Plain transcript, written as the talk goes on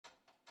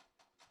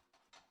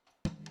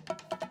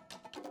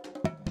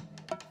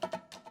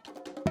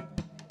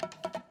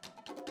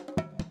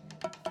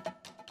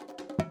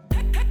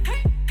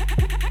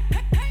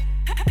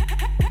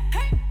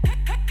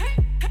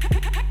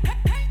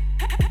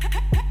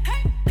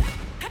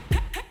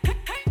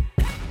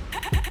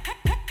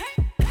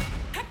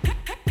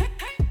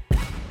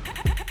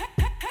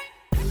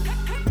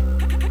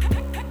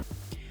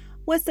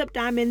What's up,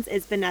 Diamonds?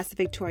 It's Vanessa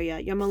Victoria,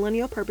 your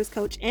millennial purpose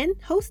coach and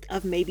host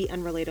of Maybe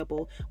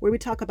Unrelatable, where we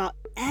talk about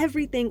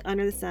everything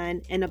under the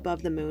sun and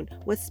above the moon,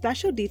 with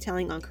special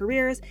detailing on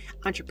careers,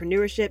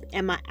 entrepreneurship,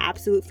 and my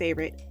absolute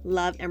favorite,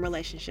 love and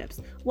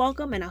relationships.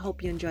 Welcome, and I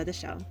hope you enjoy the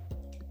show.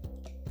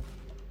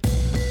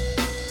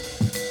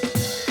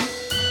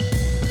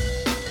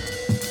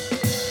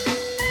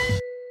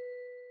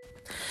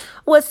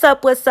 What's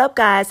up,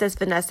 guys? It's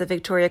Vanessa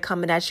Victoria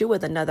coming at you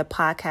with another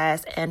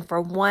podcast. And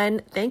for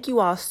one, thank you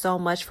all so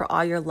much for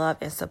all your love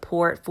and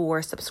support,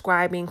 for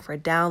subscribing, for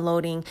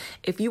downloading.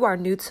 If you are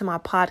new to my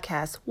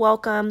podcast,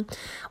 welcome.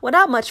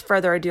 Without much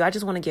further ado, I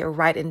just want to get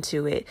right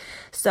into it.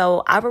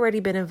 So I've already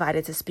been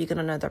invited to speak on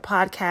another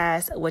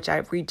podcast, which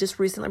I just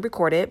recently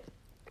recorded.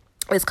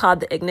 It's called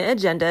The Ignorant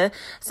Agenda.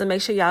 So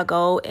make sure y'all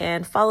go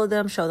and follow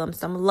them, show them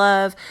some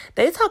love.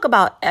 They talk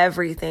about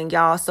everything,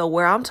 y'all. So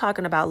where I'm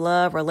talking about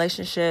love,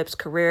 relationships,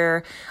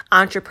 career,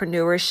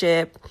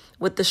 entrepreneurship,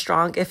 with the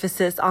strong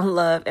emphasis on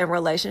love and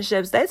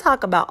relationships, they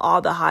talk about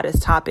all the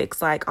hottest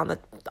topics. Like on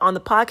the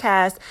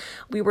podcast,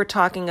 we were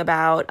talking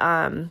about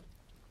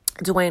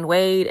Dwayne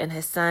Wade and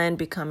his son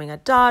becoming a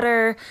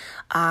daughter.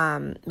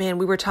 We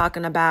were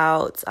talking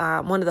about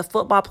one of the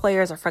football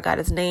players, I forgot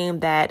his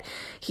name, that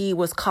he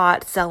was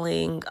caught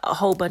selling a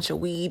whole bunch of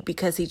weed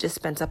because he just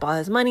spent up all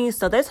his money.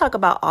 So they talk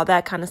about all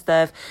that kind of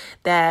stuff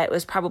that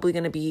was probably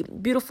going to be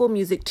beautiful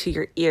music to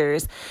your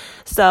ears.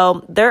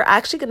 So they're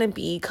actually going to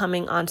be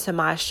coming onto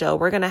my show.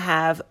 We're going to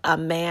have a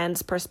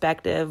man's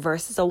perspective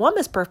versus a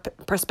woman's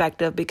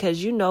perspective,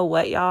 because you know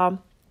what, y'all?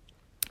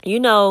 You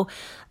know,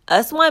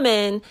 us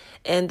women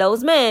and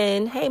those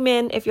men, hey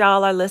men, if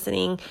y'all are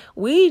listening,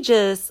 we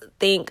just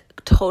think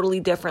totally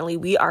differently.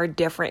 We are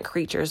different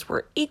creatures.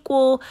 We're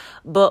equal,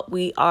 but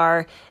we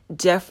are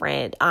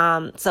different.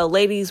 So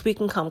ladies, we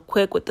can come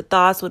quick with the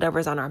thoughts,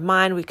 whatever's on our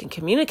mind. We can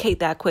communicate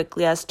that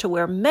quickly, as to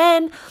where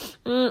men,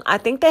 I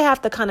think they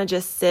have to kind of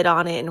just sit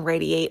on it and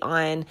radiate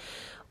on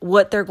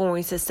what they're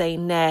going to say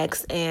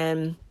next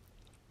and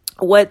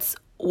what's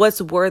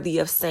worthy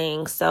of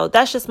saying. So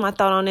that's just my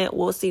thought on it.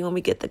 We'll see when we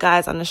get the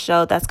guys on the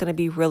show. That's going to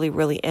be really,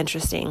 really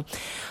interesting.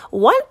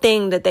 One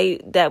thing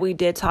that we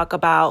did talk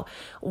about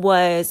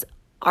was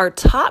our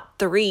top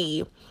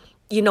three.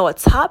 You know, a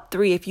top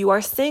three, if you are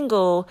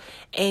single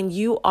and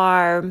you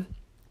have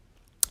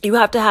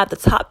to have the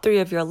top three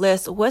of your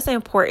list. What's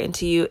important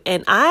to you?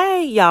 And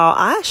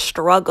I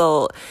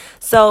struggled.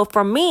 So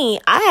for me,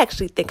 I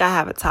actually think I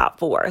have a top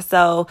four.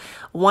 So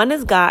one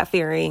is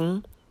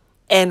God-fearing.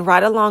 And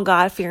right along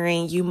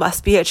God-fearing, you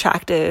must be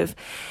attractive,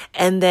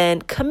 and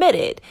then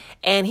committed.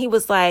 And he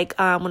was like,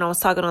 when I was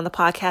talking on the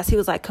podcast, he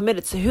was like,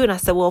 committed to who? And I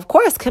said, well, of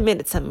course,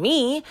 committed to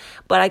me,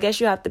 but I guess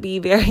you have to be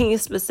very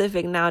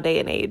specific nowadays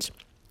and age.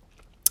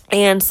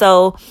 And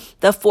so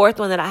the fourth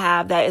one that I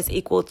have that is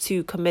equal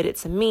to committed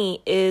to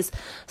me is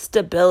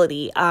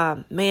stability.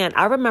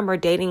 I remember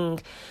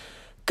dating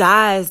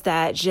guys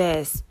that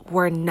just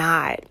were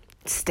not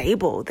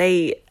stable.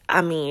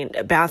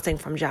 Bouncing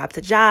from job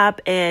to job.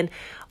 And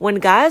when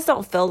guys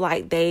don't feel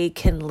like they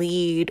can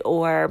lead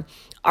or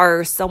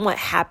are somewhat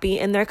happy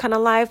in their kind of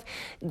life,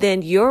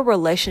 then your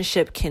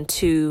relationship can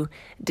too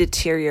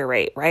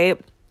deteriorate, right?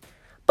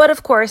 But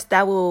of course,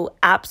 that will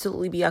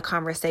absolutely be a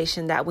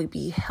conversation that will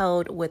be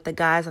held with the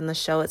guys on the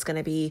show. It's going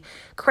to be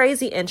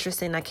crazy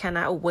interesting. I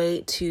cannot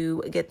wait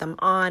to get them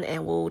on,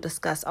 and we'll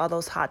discuss all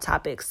those hot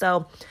topics.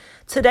 So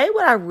today,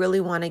 what I really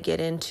want to get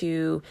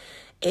into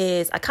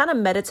is, I kind of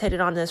meditated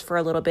on this for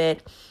a little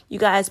bit. You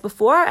guys,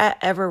 before I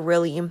ever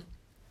really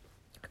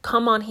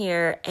come on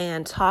here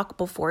and talk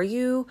before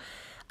you,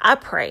 I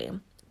pray,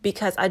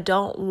 because I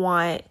don't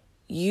want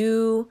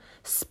you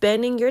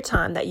spending your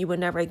time that you would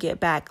never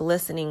get back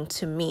listening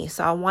to me.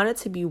 So I want it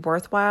to be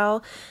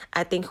worthwhile.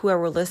 I think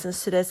whoever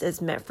listens to this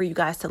is meant for you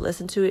guys to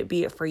listen to it,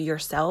 be it for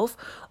yourself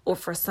or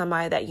for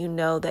somebody that you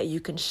know that you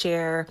can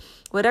share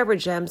whatever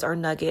gems or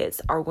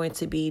nuggets are going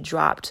to be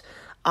dropped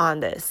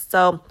on this.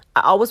 So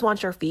I always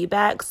want your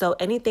feedback. So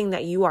anything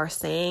that you are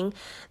saying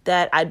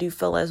that I do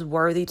feel is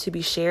worthy to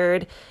be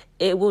shared,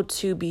 it will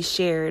to be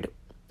shared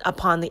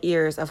upon the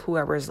ears of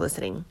whoever is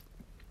listening.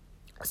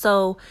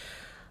 So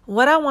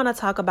what I want to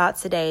talk about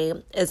today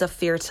is a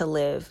fear to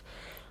live.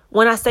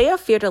 When I say a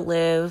fear to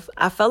live,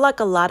 I feel like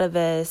a lot of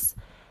us,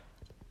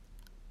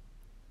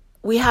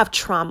 we have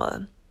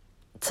trauma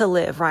to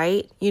live,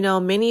 right? You know,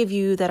 many of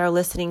you that are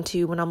listening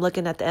to, when I'm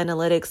looking at the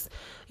analytics,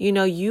 you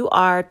know, you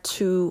are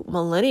two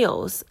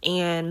millennials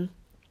and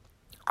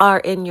are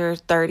in your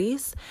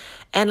 30s.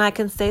 And I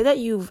can say that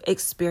you've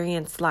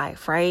experienced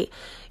life, right?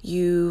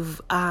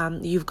 You've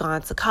gone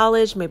to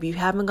college. Maybe you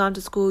haven't gone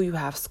to school. You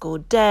have school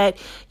debt.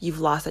 You've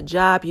lost a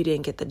job. You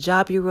didn't get the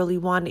job you really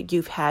wanted.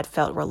 You've had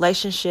failed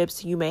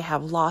relationships. You may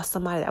have lost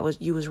somebody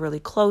that you was really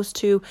close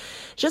to.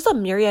 Just a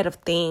myriad of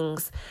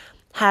things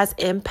has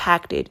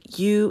impacted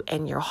you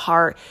and your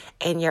heart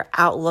and your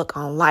outlook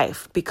on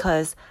life,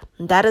 because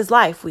that is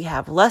life. We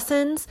have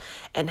lessons,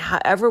 and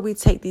however we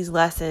take these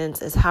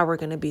lessons is how we're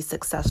going to be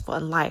successful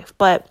in life.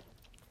 But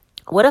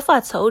what if I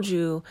told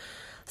you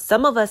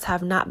some of us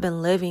have not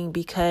been living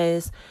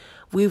because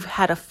we've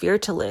had a fear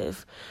to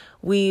live.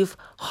 We've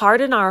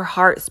hardened our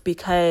hearts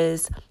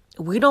because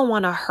we don't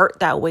want to hurt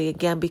that way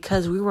again,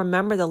 because we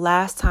remember the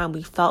last time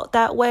we felt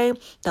that way,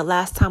 the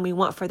last time we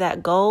went for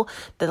that goal,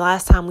 the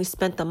last time we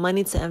spent the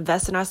money to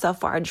invest in ourselves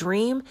for our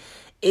dream.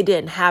 It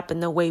didn't happen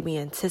the way we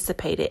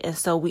anticipated. And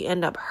so we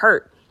end up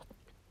hurt.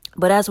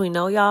 But as we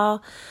know,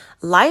 y'all,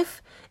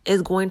 life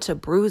is going to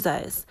bruise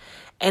us.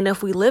 And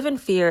if we live in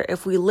fear,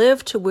 if we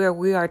live to where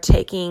we are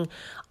taking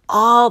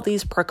all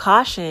these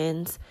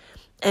precautions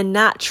and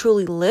not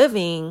truly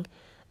living,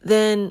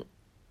 then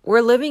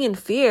we're living in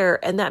fear.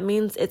 And that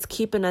means it's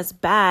keeping us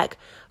back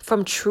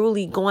from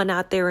truly going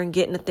out there and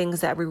getting the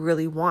things that we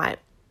really want.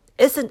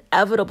 It's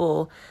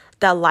inevitable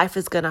that life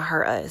is going to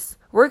hurt us.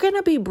 We're going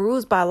to be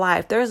bruised by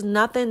life. There's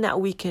nothing that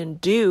we can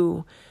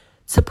do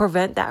to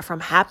prevent that from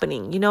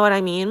happening. You know what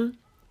I mean?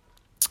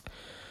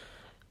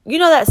 You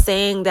know that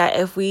saying that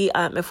if we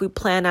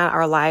plan out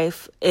our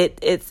life,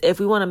 it's if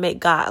we want to make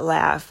God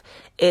laugh,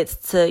 it's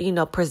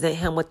to, present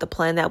him with the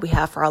plan that we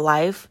have for our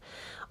life.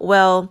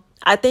 Well,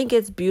 I think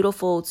it's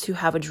beautiful to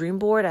have a dream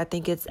board. I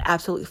think it's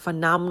absolutely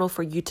phenomenal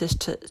for you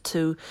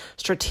to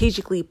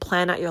strategically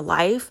plan out your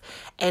life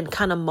and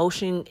kind of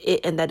motion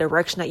it in the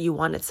direction that you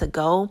want it to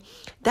go.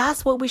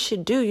 That's what we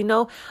should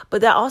do,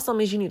 but that also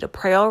means you need to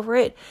pray over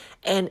it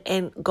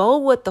and go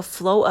with the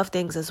flow of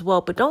things as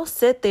well. But don't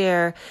sit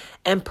there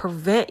and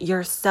prevent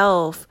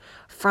yourself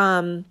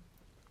from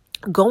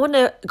going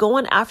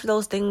after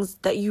those things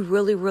that you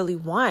really, really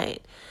want.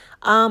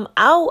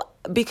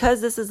 Because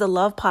this is a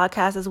love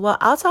podcast as well,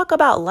 I'll talk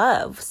about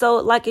love. So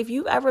like if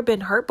you've ever been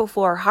hurt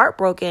before,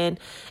 heartbroken,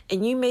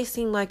 and you may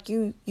seem like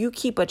you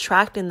keep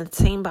attracting the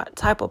same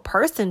type of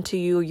person to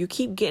you, or you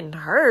keep getting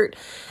hurt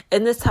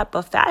in this type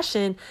of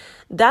fashion,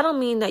 that don't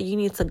mean that you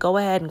need to go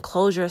ahead and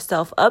close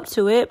yourself up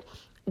to it.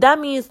 That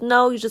means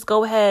no, you just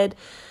go ahead,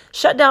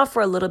 shut down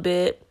for a little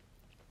bit,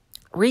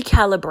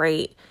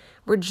 recalibrate,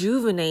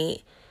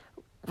 rejuvenate,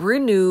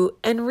 renew,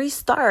 and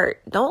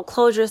restart. Don't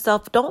close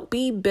yourself. Don't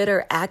be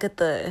bitter,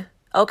 Agatha.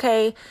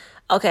 Okay.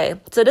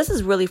 So this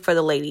is really for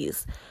the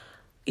ladies.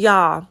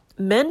 Y'all,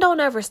 men don't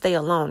ever stay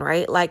alone,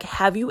 right? Like,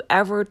 have you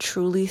ever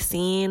truly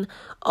seen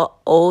an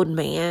old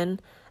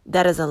man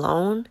that is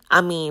alone?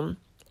 I mean,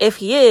 if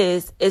he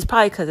is, it's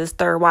probably because his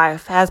third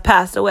wife has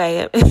passed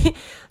away.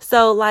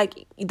 So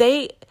like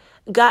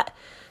guys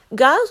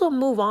will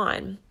move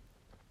on.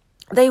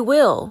 They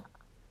will.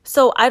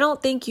 So I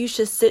don't think you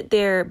should sit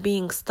there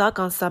being stuck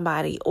on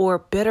somebody or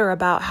bitter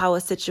about how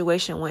a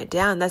situation went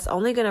down. That's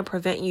only going to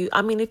prevent you.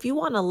 I mean, if you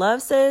want to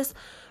love, sis,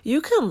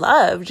 you can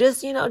love.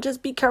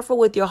 Just be careful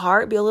with your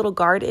heart, be a little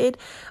guarded,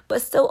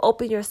 but still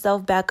open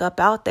yourself back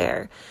up out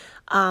there.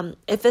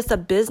 If it's a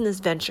business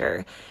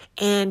venture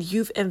and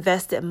you've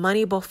invested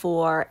money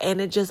before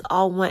and it just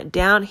all went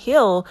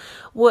downhill,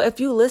 well, if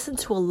you listen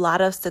to a lot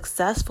of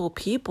successful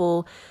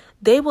people,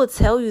 they will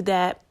tell you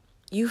that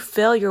you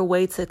fail your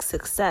way to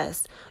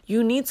success.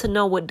 You need to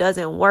know what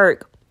doesn't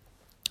work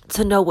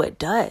to know what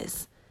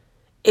does.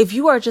 If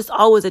you are just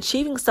always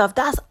achieving stuff,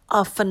 that's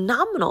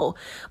phenomenal.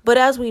 But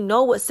as we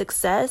know what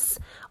success,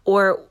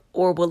 or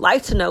would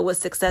like to know what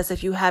success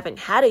if you haven't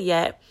had it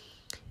yet,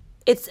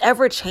 it's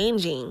ever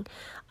changing.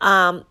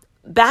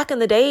 Back in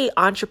the day,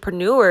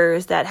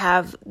 entrepreneurs that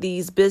have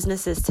these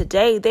businesses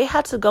today, they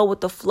had to go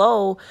with the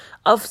flow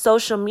of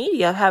social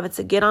media, having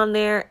to get on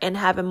there and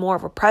having more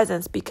of a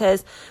presence,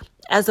 because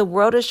as the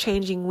world is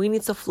changing, we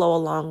need to flow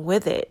along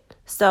with it.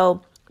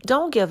 So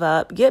don't give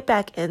up. Get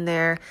back in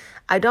there.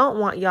 I don't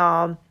want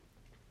y'all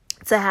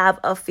to have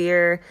a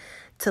fear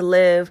to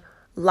live.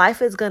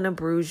 Life is going to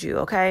bruise you,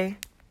 okay?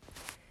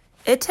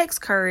 It takes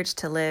courage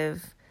to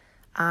live.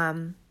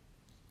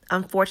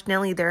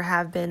 Unfortunately, there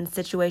have been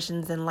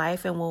situations in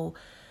life, and will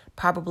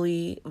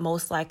probably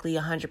most likely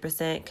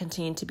 100%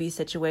 continue to be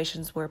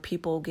situations where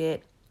people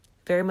get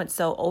very much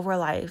so over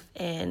life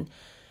and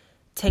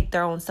take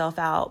their own self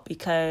out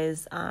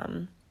because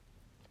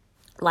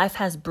life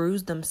has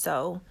bruised them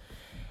so,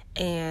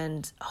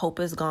 and hope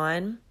is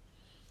gone.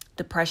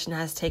 Depression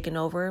has taken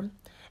over.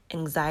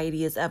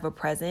 Anxiety is ever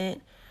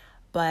present.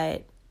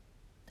 But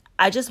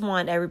I just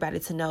want everybody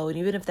to know, and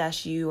even if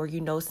that's you or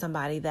you know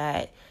somebody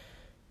that,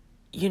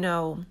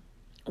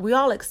 we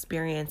all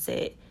experience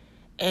it.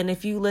 And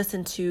if you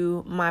listen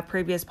to my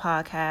previous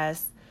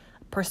podcast,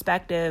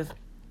 Perspective,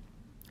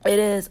 it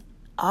is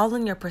all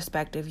in your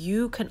perspective.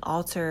 You can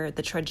alter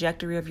the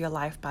trajectory of your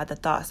life by the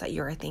thoughts that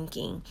you're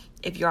thinking.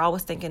 If you're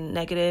always thinking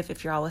negative,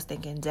 if you're always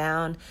thinking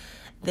down,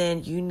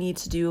 then you need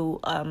to do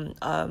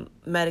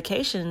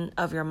medication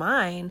of your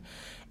mind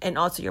and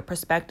alter your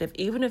perspective,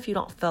 even if you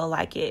don't feel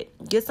like it.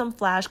 Get some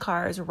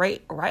flashcards,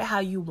 write how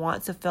you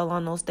want to feel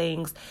on those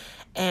things.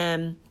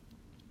 And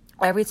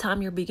every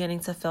time you're beginning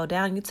to feel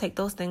down, you take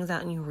those things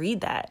out and you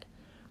read that.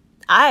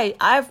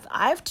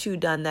 I've too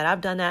done that.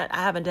 I've done that. I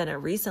haven't done it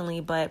recently,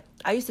 but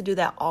I used to do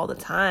that all the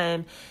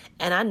time.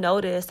 And I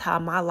noticed how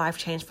my life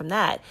changed from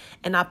that.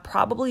 And I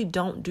probably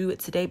don't do it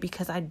today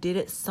because I did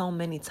it so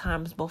many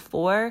times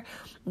before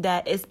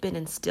that it's been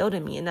instilled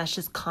in me. And that's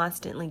just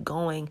constantly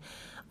going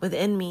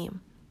within me.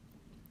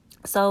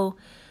 So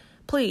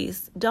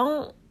please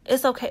don't,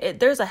 it's okay.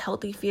 There's a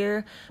healthy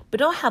fear, but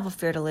don't have a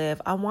fear to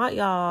live. I want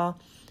y'all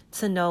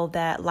to know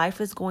that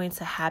life is going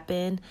to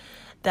happen,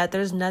 that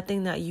there's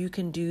nothing that you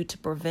can do to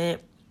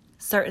prevent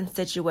certain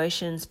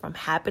situations from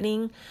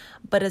happening.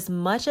 But as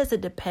much as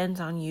it depends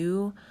on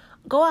you,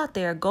 go out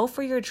there, go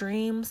for your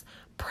dreams,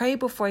 pray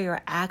before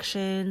your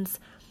actions,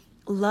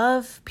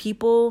 love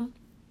people,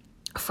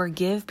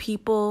 forgive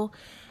people,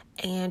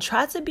 and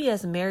try to be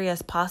as merry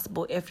as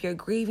possible. If you're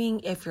grieving,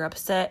 if you're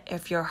upset,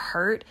 if you're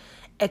hurt,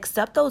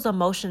 accept those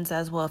emotions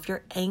as well. If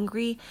you're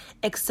angry,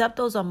 accept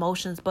those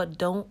emotions, but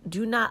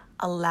do not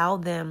allow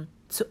them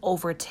to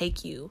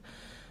overtake you.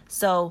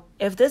 So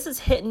if this is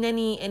hitting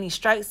any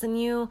strikes in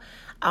you,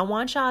 I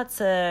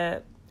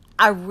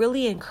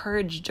really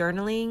encourage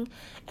journaling,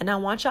 and I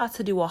want y'all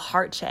to do a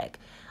heart check.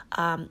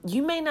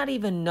 You may not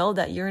even know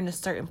that you're in a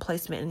certain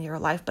placement in your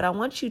life, but I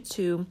want you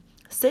to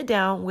sit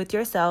down with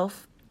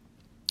yourself,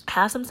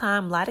 have some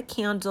time, light a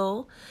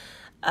candle,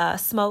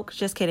 smoke,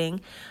 just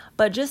kidding.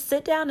 But just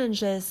sit down and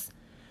just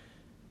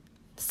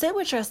sit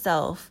with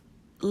yourself.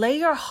 Lay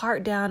your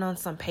heart down on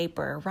some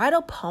paper. Write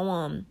a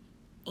poem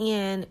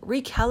and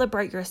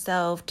recalibrate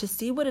yourself to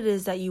see what it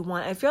is that you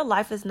want. If your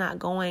life is not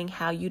going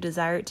how you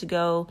desire it to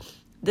go,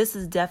 this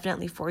is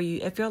definitely for you.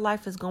 If your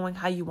life is going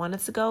how you want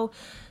it to go,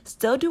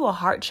 still do a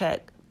heart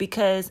check,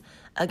 because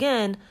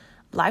again,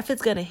 life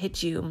is going to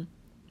hit you.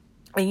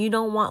 And you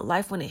don't want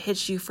life, when it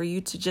hits you, for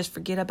you to just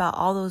forget about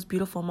all those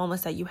beautiful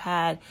moments that you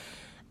had,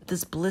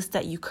 this bliss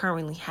that you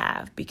currently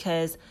have,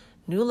 because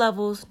new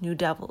levels, new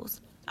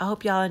devils. I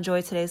hope y'all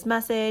enjoyed today's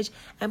message,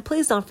 and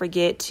please don't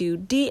forget to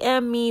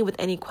DM me with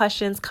any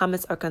questions,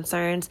 comments, or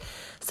concerns.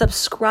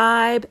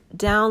 Subscribe,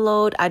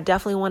 download. I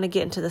definitely want to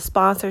get into the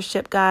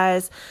sponsorship,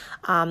 guys,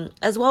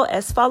 as well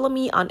as follow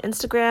me on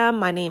Instagram.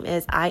 My name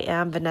is I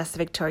am Vanessa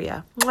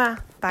Victoria.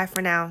 Mwah. Bye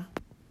for now.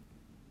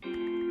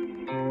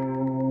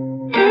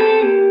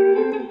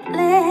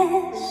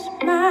 Bless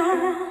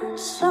my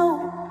soul.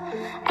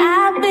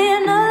 I've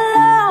been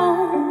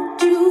alone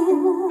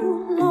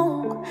too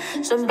long.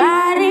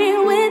 Somebody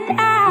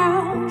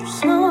without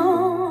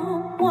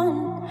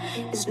someone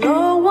is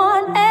no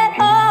one at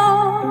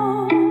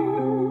all.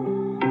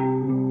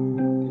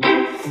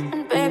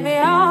 And baby,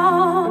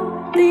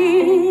 all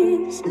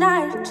these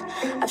nights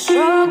I've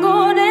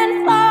struggled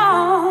and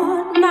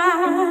fought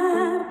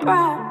my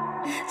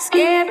pride,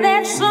 scared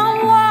that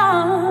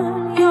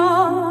someone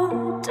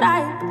your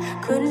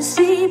type couldn't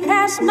see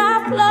past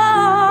my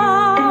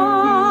flaws.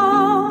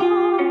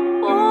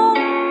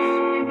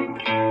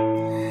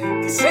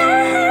 'Cause